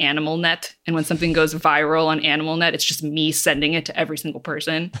calling it like Animal Net. And when something goes viral on Animal Net, it's just me sending it to every single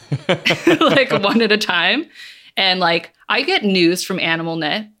person, like one at a time. And like, I get news from Animal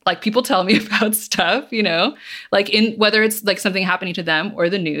Net. Like people tell me about stuff, like in whether it's like something happening to them or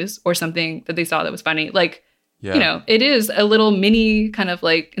the news or something that they saw that was funny. Like Yeah. you know, it is a little mini kind of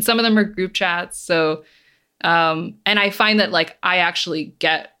like, and some of them are group chats. So, and I find that like I actually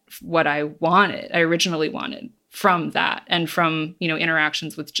get what I originally wanted from that, and from, you know,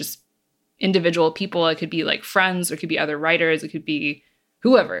 interactions with just individual people. It could be like friends, or it could be other writers, it could be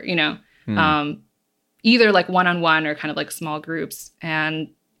whoever, you know, either like one-on-one or kind of like small groups. And,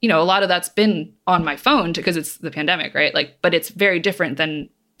 you know, a lot of that's been on my phone because it's the pandemic, right? Like, but it's very different than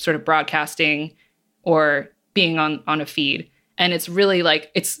sort of broadcasting or being on a feed. And it's really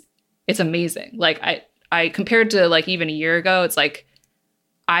like, it's amazing. Like I compared to like even a year ago, it's like,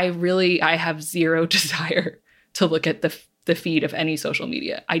 I have zero desire to look at the feed of any social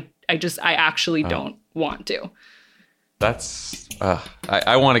media. I actually don't want to. That's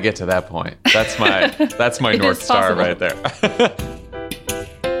I want to get to that point. That's my North Star right there.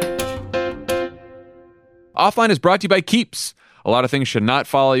 Offline is brought to you by Keeps. A lot of things should not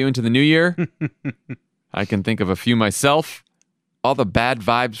follow you into the new year. I can think of a few myself. All the bad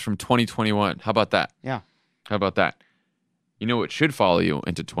vibes from 2021. How about that? Yeah. How about that? You know what should follow you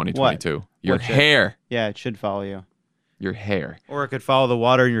into 2022? What? Your What should? hair. Yeah, it should follow you. Your hair. Or it could follow the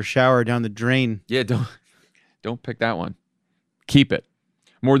water in your shower down the drain. Yeah, don't pick that one. Keep it.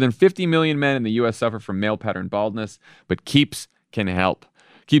 More than 50 million men in the U.S. suffer from male pattern baldness, but Keeps can help.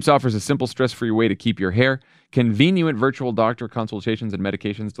 Keeps offers a simple, stress-free way to keep your hair. Convenient virtual doctor consultations and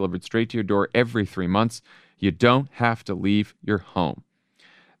medications delivered straight to your door every 3 months. You don't have to leave your home.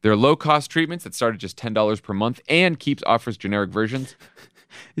 There are low-cost treatments that start at just $10 per month, and Keeps offers generic versions.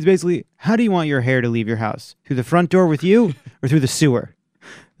 It's basically, how do you want your hair to leave your house? Through the front door with you or through the sewer?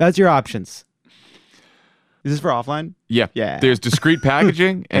 That's your options. Is this for offline? Yeah. Yeah. There's discreet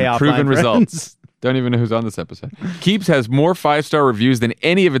packaging and Hey, proven offline results. friends. Don't even know who's on this episode. Keeps has more 5-star reviews than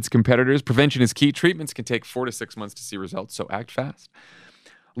any of its competitors. Prevention is key. Treatments can take 4 to 6 months to see results, so act fast.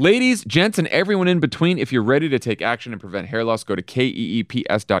 Ladies, gents, and everyone in between, if you're ready to take action and prevent hair loss, go to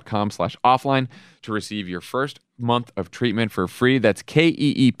keeps.com/offline to receive your first month of treatment for free. That's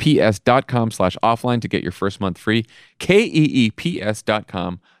keeps.com/offline to get your first month free.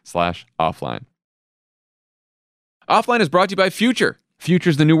 keeps.com/offline. Offline is brought to you by Future.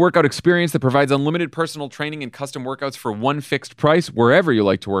 Future is the new workout experience that provides unlimited personal training and custom workouts for one fixed price wherever you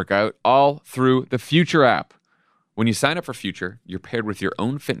like to work out, all through the Future app. When you sign up for Future, you're paired with your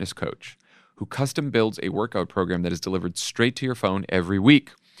own fitness coach who custom builds a workout program that is delivered straight to your phone every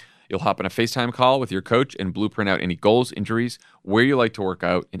week. You'll hop on a FaceTime call with your coach and blueprint out any goals, injuries, where you like to work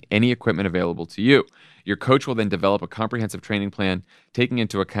out, and any equipment available to you. Your coach will then develop a comprehensive training plan, taking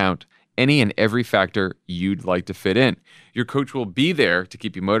into account any and every factor you'd like to fit in. Your coach will be there to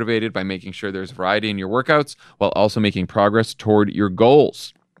keep you motivated by making sure there's variety in your workouts while also making progress toward your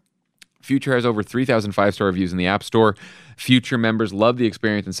goals. Future has over 3,000 5-star reviews in the App Store. Future members love the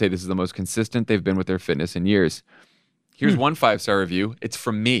experience and say this is the most consistent they've been with their fitness in years. Here's one 5-star review. It's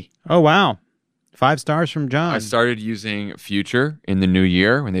from me. Oh, wow. 5 stars from John. I started using Future in the new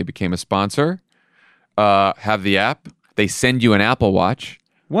year when they became a sponsor. Have the app. They send you an Apple Watch.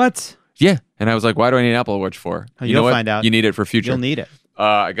 What? Yeah. And I was like, why do I need an Apple Watch for? Oh, You you'll know what? find out. You need it for Future. You'll need it.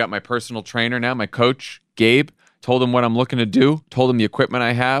 I got my personal trainer now, my coach, Gabe. Told him what I'm looking to do. Told him the equipment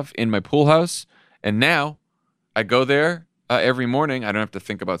I have in my pool house. And now I go there every morning. I don't have to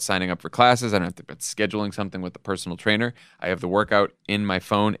think about signing up for classes. I don't have to think about scheduling something with the personal trainer. I have the workout in my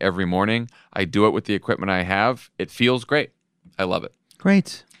phone every morning. I do it with the equipment I have. It feels great. I love it.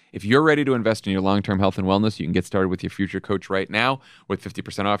 Great. If you're ready to invest in your long-term health and wellness, you can get started with your Future coach right now with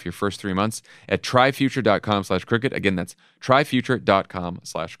 50% off your first 3 months at tryfuture.com/crooked. Again, that's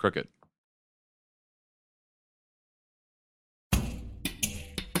tryfuture.com/crooked.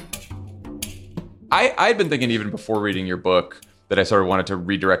 I'd been thinking even before reading your book that I sort of wanted to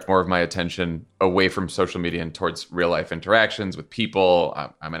redirect more of my attention away from social media and towards real life interactions with people.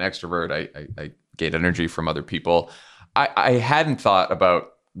 I'm an extrovert. I get energy from other people. I hadn't thought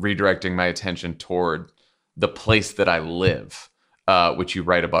about redirecting my attention toward the place that I live, which you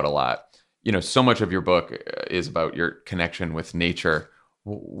write about a lot. You know, so much of your book is about your connection with nature.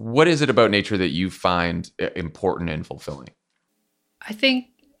 What is it about nature that you find important and fulfilling? I think,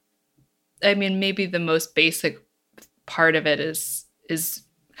 I mean, maybe the most basic part of it is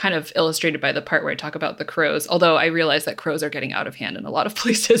kind of illustrated by the part where I talk about the crows, although I realize that crows are getting out of hand in a lot of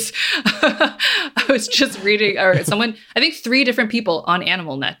places. I was just reading, or someone, I think 3 different people on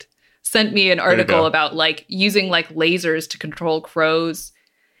AnimalNet sent me an article about like using like lasers to control crows.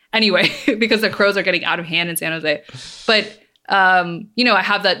 Anyway, because the crows are getting out of hand in San Jose. But, you know, I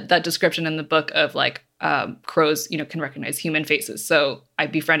have that description in the book of like, crows, you know, can recognize human faces. So I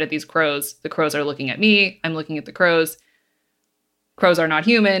befriended these crows. The crows are looking at me. I'm looking at the crows. crows are not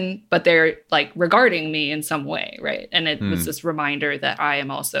human, but they're like regarding me in some way, right? And it was this reminder that I am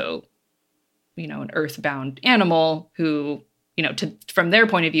also, you know, an earthbound animal who, you know, from their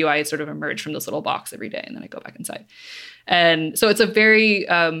point of view, I sort of emerge from this little box every day and then I go back inside. And so it's a very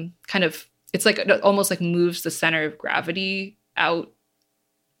it's like it almost like moves the center of gravity out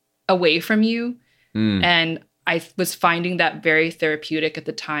away from you. And I was finding that very therapeutic at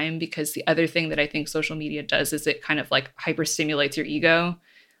the time, because the other thing that I think social media does is it kind of like hyperstimulates your ego.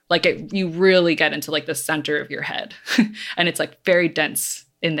 Like you really get into like the center of your head and it's like very dense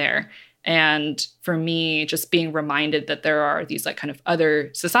in there. And for me, just being reminded that there are these like kind of other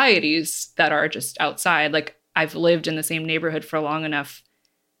societies that are just outside. Like I've lived in the same neighborhood for long enough.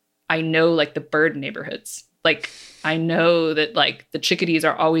 I know like the bird neighborhoods. Like I know that like the chickadees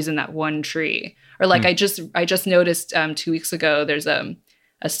are always in that one tree. Or like I just noticed 2 weeks ago, there's a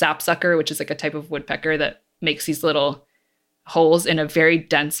sapsucker, which is like a type of woodpecker that makes these little holes in a very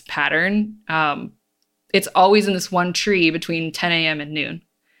dense pattern. It's always in this one tree between 10 a.m. and noon.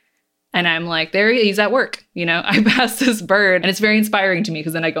 And I'm like, he's at work. You know, I pass this bird and it's very inspiring to me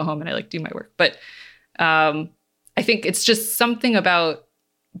because then I go home and I like do my work. But I think it's just something about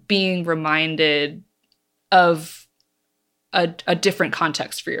being reminded of a different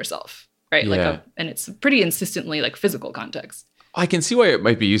context for yourself. Right. Yeah. And it's pretty insistently like physical context. I can see why it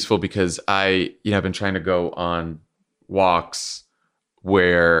might be useful, because I've been trying to go on walks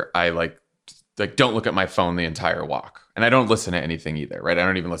where I like don't look at my phone the entire walk. And I don't listen to anything either, right? I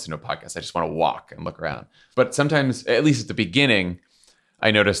don't even listen to a podcast. I just want to walk and look around. But sometimes, at least at the beginning,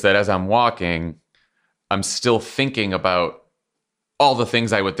 I notice that as I'm walking, I'm still thinking about all the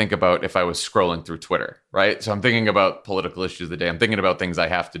things I would think about if I was scrolling through Twitter, right? So I'm thinking about political issues of the day. I'm thinking about things I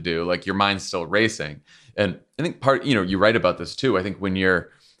have to do. Like your mind's still racing. And I think you write about this too. I think when you're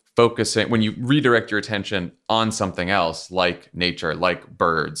focusing, when you redirect your attention on something else, like nature, like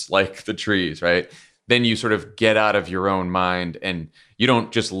birds, like the trees, right? Then you sort of get out of your own mind and you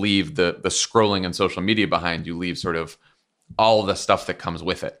don't just leave the scrolling and social media behind. You leave sort of all the stuff that comes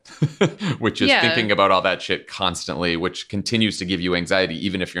with it, which is thinking about all that shit constantly, which continues to give you anxiety,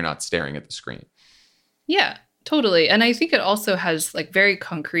 even if you're not staring at the screen. Yeah, totally. And I think it also has like very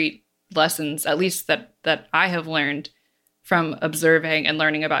concrete lessons, at least that I have learned from observing and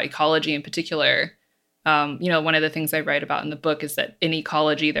learning about ecology in particular. One of the things I write about in the book is that in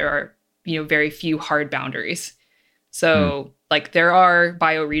ecology, there are, very few hard boundaries. So like there are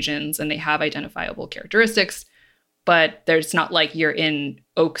bioregions and they have identifiable characteristics, but there's not like you're in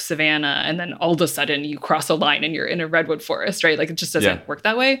oak savanna and then all of a sudden you cross a line and you're in a redwood forest, right? Like it just doesn't work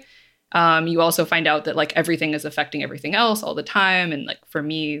that way. You also find out that like everything is affecting everything else all the time. And like for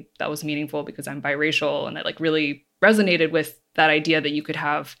me, that was meaningful because I'm biracial, and I like really resonated with that idea that you could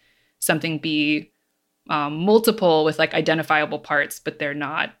have something be multiple with like identifiable parts, but they're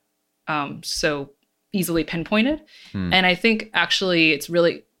not so easily pinpointed. And I think actually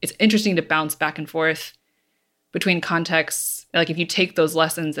it's interesting to bounce back and forth between contexts. Like if you take those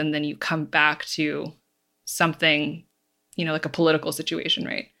lessons and then you come back to something, like a political situation,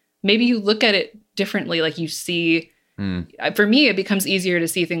 right? Maybe you look at it differently. Like you see, for me, it becomes easier to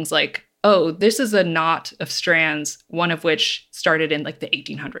see things like, oh, this is a knot of strands, one of which started in like the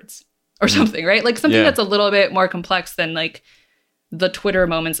 1800s or something, right? Like something that's a little bit more complex than like the Twitter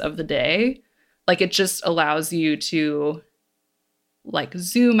moments of the day. Like it just allows you to like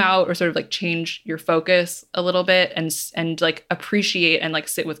zoom out or sort of like change your focus a little bit and like appreciate and like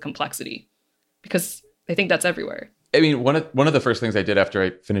sit with complexity, because I think that's everywhere. I mean, one of the first things I did after I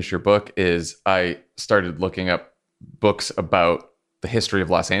finished your book is I started looking up books about the history of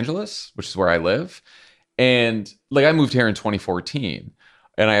Los Angeles, which is where I live. And like I moved here in 2014,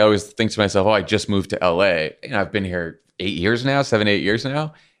 and I always think to myself, oh, I just moved to LA. And I've been here 8 years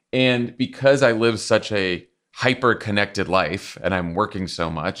now. And because I live such a hyper-connected life and I'm working so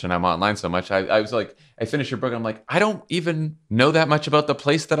much and I'm online so much, I was like, I finished your book and I'm like, I don't even know that much about the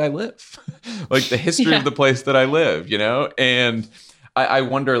place that I live. Like the history of the place that I live, And I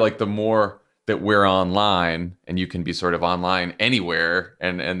wonder, like, the more that we're online, and you can be sort of online anywhere,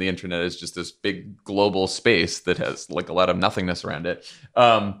 and the internet is just this big global space that has like a lot of nothingness around it.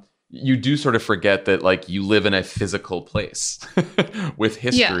 You do sort of forget that like you live in a physical place with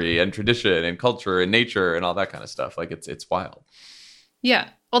history and tradition and culture and nature and all that kind of stuff. Like it's wild. Yeah.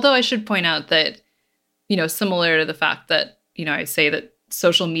 Although I should point out that, similar to the fact that, I say that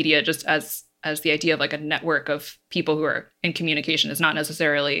social media just as the idea of like a network of people who are in communication is not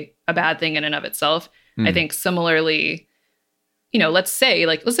necessarily a bad thing in and of itself. I think similarly, let's say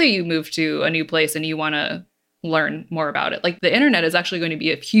you move to a new place and you want to learn more about it. Like the internet is actually going to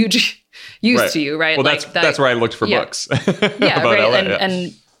be a huge used to you, right? Well, like that's where I looked for yeah. books. Yeah, about right. LA,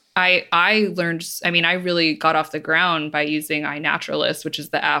 And I learned, I mean, I really got off the ground by using iNaturalist, which is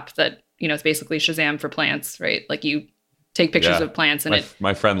the app that, it's basically Shazam for plants, right? Like you take pictures Yeah. of plants and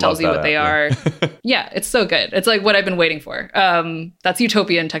my friend tells loves you that what they are. app, Yeah, it's so good. It's like what I've been waiting for. That's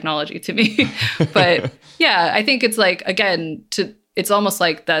utopian technology to me. But yeah, I think it's like, again, it's almost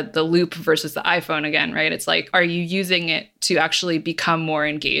like the Loop versus the iPhone again, right? It's like, are you using it to actually become more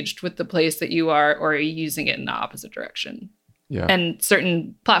engaged with the place that you are, or are you using it in the opposite direction? Yeah. And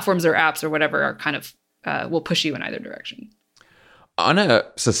certain platforms or apps or whatever are kind of will push you in either direction. On a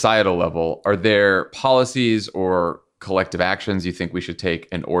societal level, are there policies or collective actions you think we should take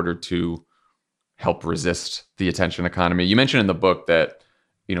in order to help resist the attention economy? You mentioned in the book that,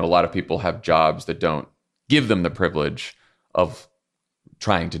 a lot of people have jobs that don't give them the privilege of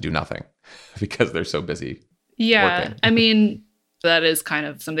trying to do nothing because they're so busy. Yeah. working. I mean, that is kind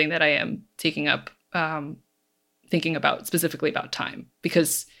of something that I am taking up, thinking about specifically about time,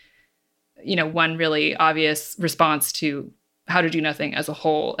 because, one really obvious response to how to do nothing as a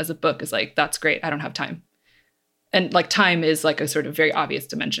whole, as a book, is like, that's great, I don't have time. And like time is like a sort of very obvious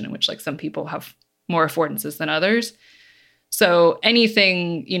dimension in which like some people have more affordances than others. So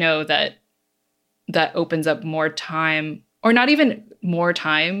anything, that opens up more time, or not even more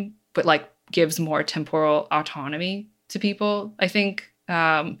time, but like gives more temporal autonomy to people, I think,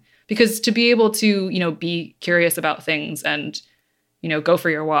 because to be able to, be curious about things and, go for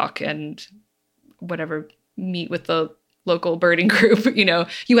your walk and whatever, meet with the local birding group,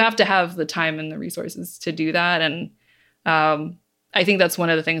 you have to have the time and the resources to do that. And I think that's one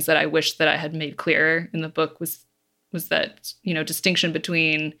of the things that I wish that I had made clearer in the book was that, distinction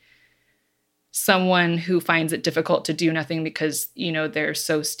between someone who finds it difficult to do nothing because, they're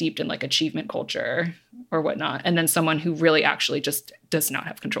so steeped in like achievement culture or whatnot, and then someone who really actually just does not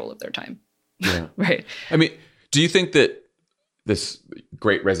have control of their time. Yeah. Right. I mean, do you think that this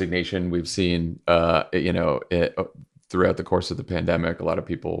great resignation we've seen, throughout the course of the pandemic, a lot of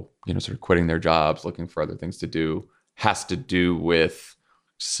people, sort of quitting their jobs, looking for other things to do, has to do with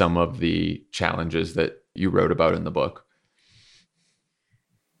some of the challenges that you wrote about in the book?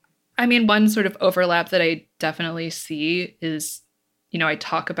 I mean, one sort of overlap that I definitely see is, I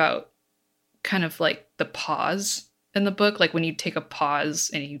talk about kind of like the pause in the book, like when you take a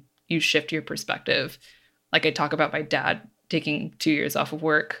pause and you shift your perspective. Like I talk about my dad taking 2 years off of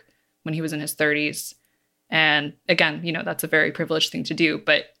work when he was in his 30s. And again, that's a very privileged thing to do,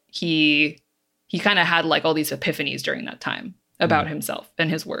 but he kind of had like all these epiphanies during that time about himself and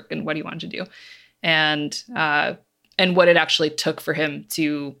his work and what he wanted to do. And what it actually took for him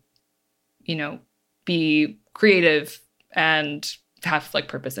to, be creative and have like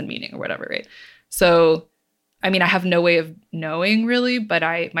purpose and meaning or whatever, right? So, I mean, I have no way of knowing really, but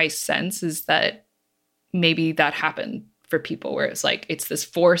my sense is that maybe that happened for people where it's like, it's this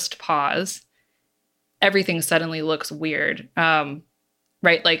forced pause. Everything suddenly looks weird,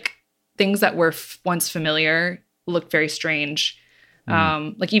 right? Like things that were once familiar look very strange.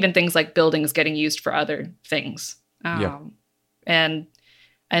 Like even things like buildings getting used for other things.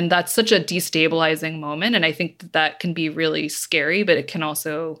 And that's such a destabilizing moment. And I think that can be really scary, but it can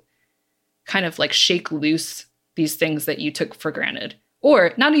also kind of like shake loose these things that you took for granted,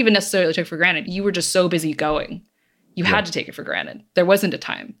 or not even necessarily took for granted. You were just so busy going. You had to take it for granted. There wasn't a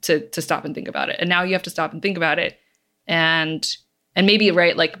time to stop and think about it. And now you have to stop and think about it. And maybe,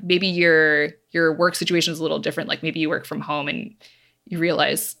 right, like maybe your work situation is a little different. Like maybe you work from home and you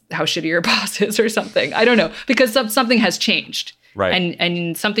realize how shitty your boss is or something. I don't know, because something has changed. Right.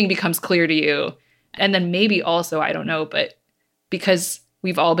 And something becomes clear to you. And then maybe also, I don't know, but because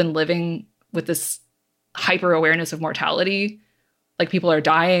we've all been living with this hyper awareness of mortality, like people are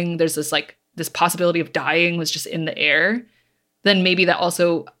dying, there's this possibility of dying was just in the air, then maybe that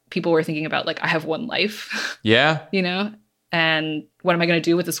also people were thinking about like, I have one life. Yeah. And what am I going to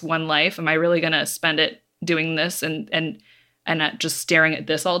do with this one life? Am I really going to spend it doing this and not just staring at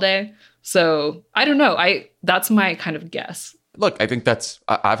this all day? So I don't know. That's my kind of guess. Look, I think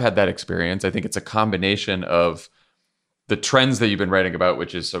I've had that experience. I think it's a combination of the trends that you've been writing about,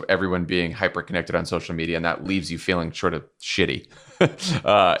 which is so everyone being hyper connected on social media, and that leaves you feeling sort of shitty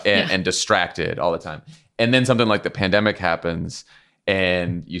and distracted all the time. And then something like the pandemic happens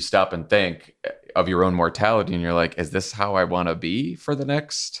and you stop and think of your own mortality and you're like, is this how I want to be for the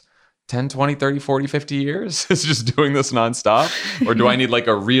next 10, 20, 30, 40, 50 years? Is just doing this nonstop? Or do I need like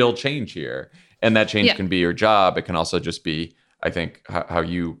a real change here? And that change can be your job. It can also just be, I think, how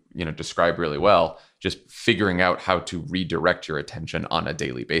you describe really well, just figuring out how to redirect your attention on a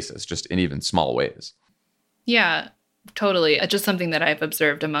daily basis, just in even small ways. Yeah. totally. It's just something that I've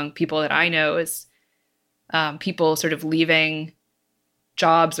observed among people that I know is people sort of leaving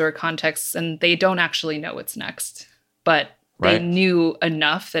jobs or contexts and they don't actually know what's next, but they knew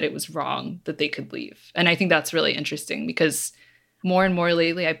enough that it was wrong that they could leave. And I think that's really interesting because more and more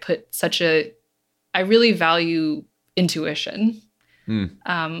lately, I really value intuition.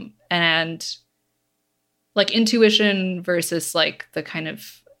 And like intuition versus like the kind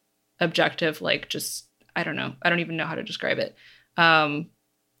of objective, like just, I don't know. I don't even know how to describe it.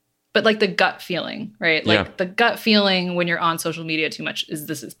 But like the gut feeling, right? Like the gut feeling when you're on social media too much is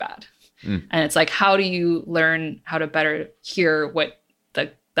this is bad. And it's like, how do you learn how to better hear what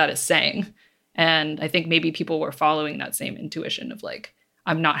that is saying? And I think maybe people were following that same intuition of like,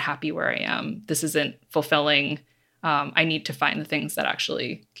 I'm not happy where I am. This isn't fulfilling. I need to find the things that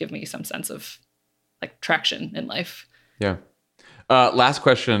actually give me some sense of like traction in life. Yeah. Last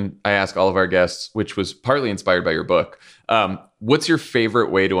question I ask all of our guests, which was partly inspired by your book. What's your favorite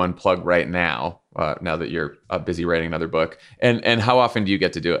way to unplug right now, now that you're busy writing another book? And how often do you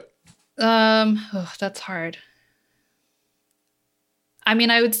get to do it? That's hard. I mean,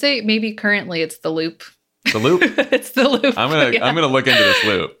 I would say maybe currently it's the Loop. The Loop? It's the Loop. I'm gonna look into this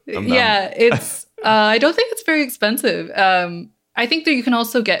Loop. It's I don't think it's very expensive. I think that you can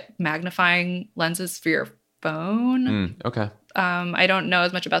also get magnifying lenses for your phone. Okay. I don't know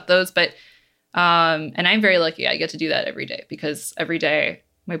as much about those, but and I'm very lucky I get to do that every day because every day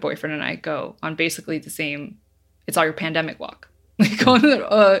my boyfriend and I go on basically the same, it's our pandemic walk. Like on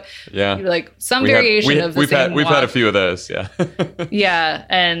like some variation of the same walk. We've had a few of those, yeah. Yeah,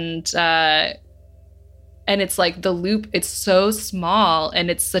 and it's like the Loop, it's so small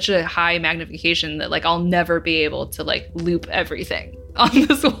and it's such a high magnification that like I'll never be able to like loop everything on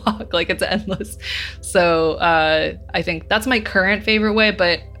this walk. Like it's endless. So I think that's my current favorite way,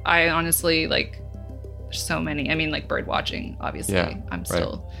 but I honestly like there's so many. I mean, like bird watching, obviously. Yeah, I'm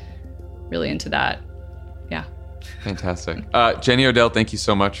still really into that. Yeah. Fantastic. Jenny Odell, thank you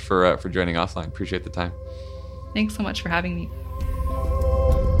so much for joining Offline. Appreciate the time. Thanks so much for having me.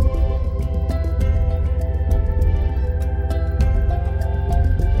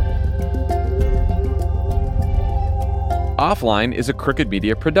 Offline is a Crooked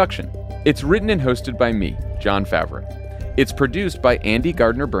Media production. It's written and hosted by me, Jon Favreau. It's produced by Andy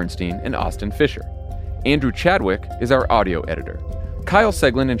Gardner-Bernstein and Austin Fisher. Andrew Chadwick is our audio editor. Kyle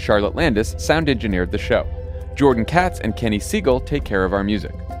Seglin and Charlotte Landis sound engineered the show. Jordan Katz and Kenny Siegel take care of our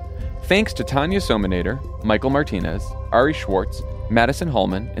music. Thanks to Tanya Sominator, Michael Martinez, Ari Schwartz, Madison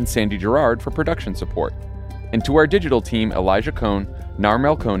Hallman, and Sandy Gerard for production support. And to our digital team, Elijah Cohn, Nar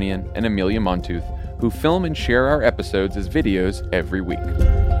Melkonian, and Amelia Montooth, who film and share our episodes as videos every week.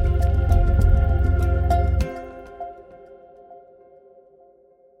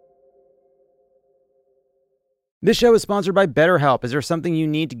 This show is sponsored by BetterHelp. Is there something you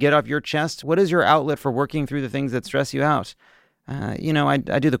need to get off your chest? What is your outlet for working through the things that stress you out? I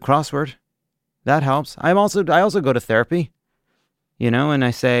do the crossword. That helps. I also go to therapy. And I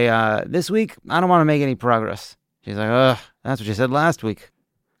say, this week, I don't want to make any progress. She's like, ugh, that's what you said last week.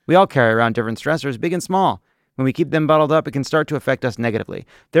 We all carry around different stressors, big and small. When we keep them bottled up, it can start to affect us negatively.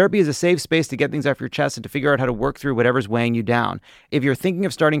 Therapy is a safe space to get things off your chest and to figure out how to work through whatever's weighing you down. If you're thinking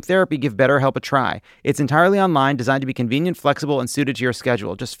of starting therapy, give BetterHelp a try. It's entirely online, designed to be convenient, flexible, and suited to your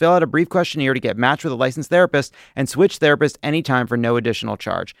schedule. Just fill out a brief questionnaire to get matched with a licensed therapist and switch therapists anytime for no additional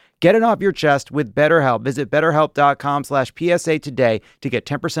charge. Get it off your chest with BetterHelp. Visit BetterHelp.com/PSA today to get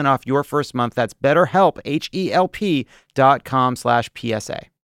 10% off your first month. That's BetterHelp, HELP.com/PSA.